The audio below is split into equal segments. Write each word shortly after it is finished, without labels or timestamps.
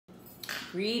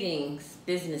Greetings,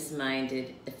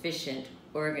 business-minded, efficient,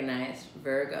 organized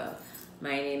Virgo.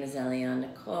 My name is Eliane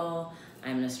Nicole.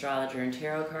 I'm an astrologer and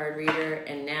tarot card reader,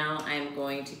 and now I'm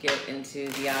going to get into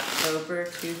the October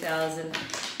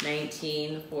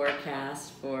 2019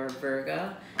 forecast for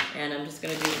Virgo. And I'm just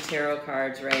going to do the tarot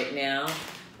cards right now.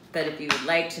 But if you would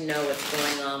like to know what's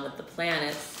going on with the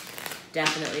planets,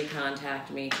 definitely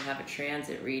contact me to have a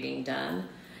transit reading done.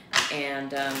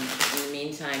 And in the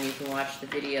meantime, you can watch the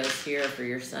videos here for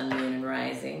your sun, moon, and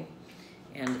rising.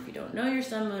 And if you don't know your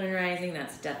sun, moon, and rising,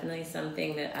 that's definitely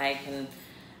something that I can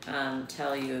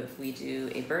tell you if we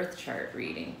do a birth chart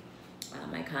reading.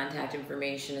 My contact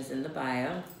information is in the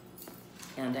bio,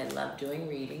 and I love doing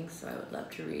readings, so I would love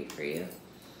to read for you.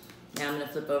 Now I'm going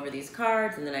to flip over these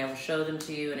cards, and then I will show them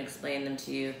to you and explain them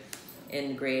to you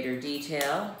in greater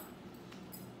detail.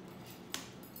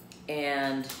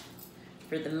 And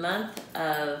for the month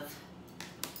of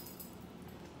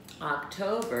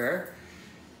October,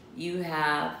 you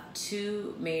have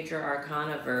two major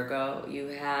arcana, Virgo. You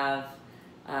have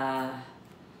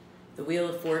the Wheel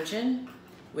of Fortune,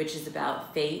 which is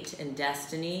about fate and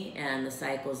destiny and the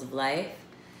cycles of life.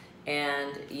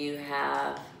 And you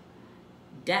have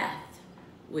Death,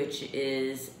 which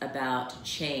is about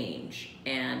change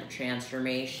and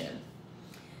transformation.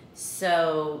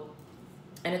 So,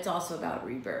 and it's also about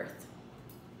rebirth.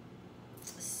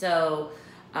 So,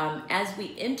 as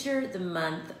we enter the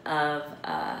month of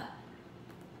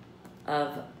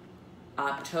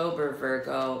October,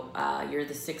 Virgo, you're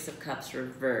the Six of Cups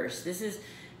reversed. This is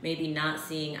maybe not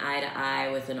seeing eye to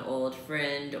eye with an old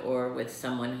friend or with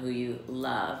someone who you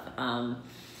love.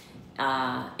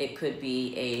 It could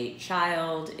be a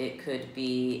child, it could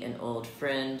be an old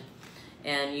friend,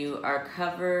 and you are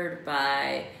covered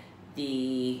by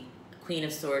the Queen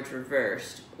of Swords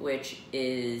reversed, which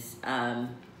is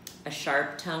a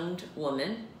sharp-tongued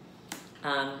woman.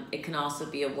 It can also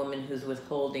be a woman who's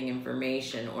withholding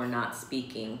information or not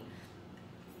speaking.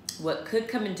 What could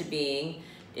come into being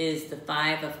is the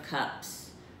Five of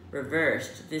Cups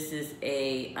reversed. This is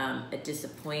a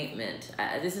disappointment.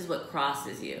 This is what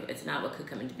crosses you. It's not what could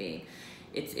come into being.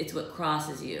 It's what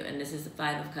crosses you, and this is the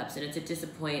Five of Cups, and it's a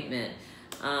disappointment.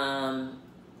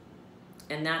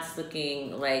 And that's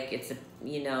looking like it's,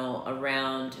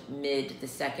 around mid the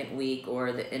second week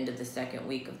or the end of the second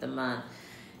week of the month.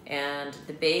 And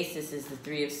the basis is the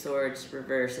Three of Swords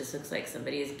reversed. This looks like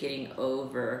somebody is getting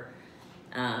over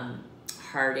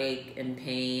heartache and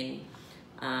pain,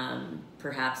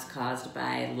 perhaps caused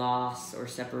by loss or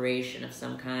separation of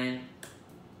some kind.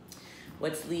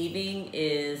 What's leaving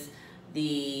is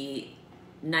the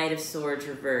Knight of Swords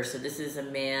reversed. So this is a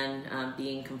man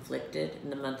being conflicted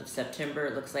in the month of September.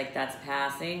 It looks like that's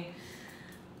passing.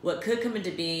 What could come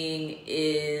into being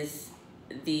is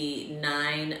the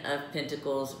Nine of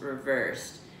Pentacles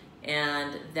reversed.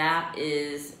 And that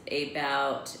is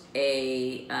about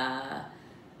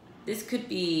this could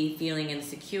be feeling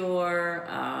insecure,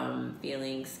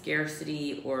 feeling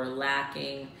scarcity or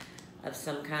lacking of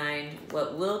some kind.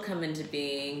 What will come into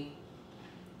being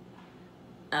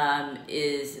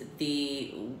is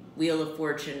the Wheel of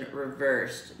Fortune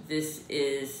reversed. This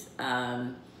is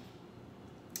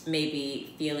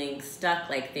maybe feeling stuck,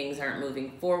 like things aren't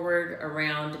moving forward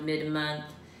around mid-month.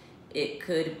 It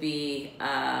could be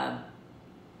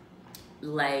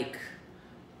like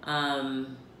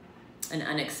an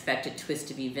unexpected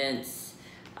twist of events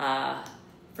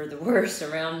for the worse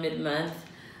around mid-month.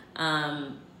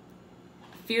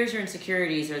 Fears or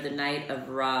insecurities are the Knight of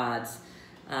Rods.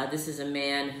 This is a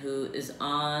man who is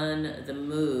on the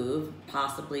move,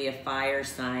 possibly a fire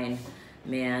sign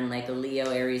man like a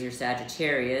Leo, Aries, or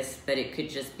Sagittarius, but it could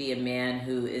just be a man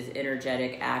who is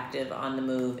energetic, active, on the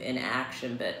move, in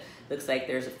action, but looks like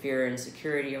there's a fear and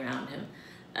insecurity around him.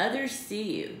 Others see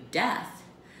you, death.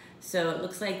 So it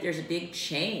looks like there's a big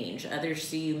change. Others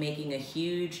see you making a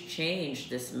huge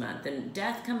change this month, and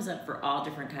death comes up for all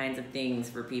different kinds of things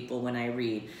for people when I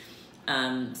read.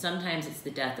 Sometimes it's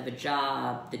the death of a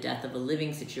job, the death of a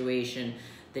living situation,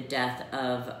 the death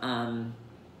of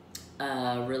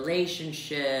a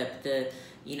relationship,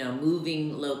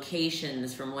 moving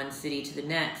locations from one city to the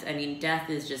next. I mean, death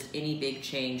is just any big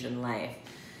change in life.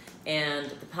 And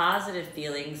the positive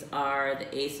feelings are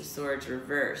the Ace of Swords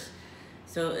reversed.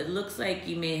 So it looks like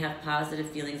you may have positive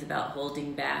feelings about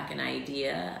holding back an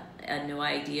idea, a new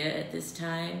idea at this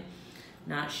time,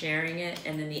 not sharing it.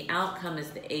 And then the outcome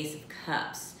is the Ace of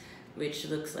Cups, which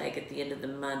looks like at the end of the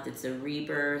month, it's a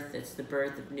rebirth. It's the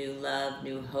birth of new love,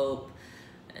 new hope,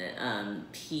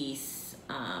 peace.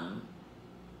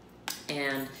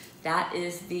 And that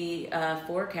is the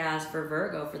forecast for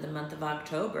Virgo for the month of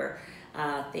October.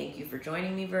 Thank you for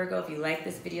joining me, Virgo. If you like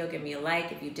this video, give me a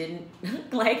like. If you didn't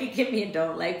like it, give me a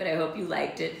don't like, but I hope you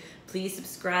liked it. Please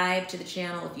subscribe to the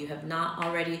channel if you have not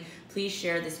already. Please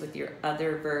share this with your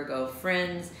other Virgo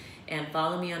friends, and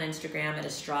follow me on Instagram at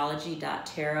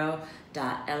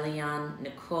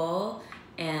astrology.tarot.eliannicole.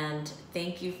 And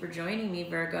thank you for joining me,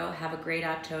 Virgo. Have a great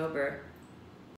October.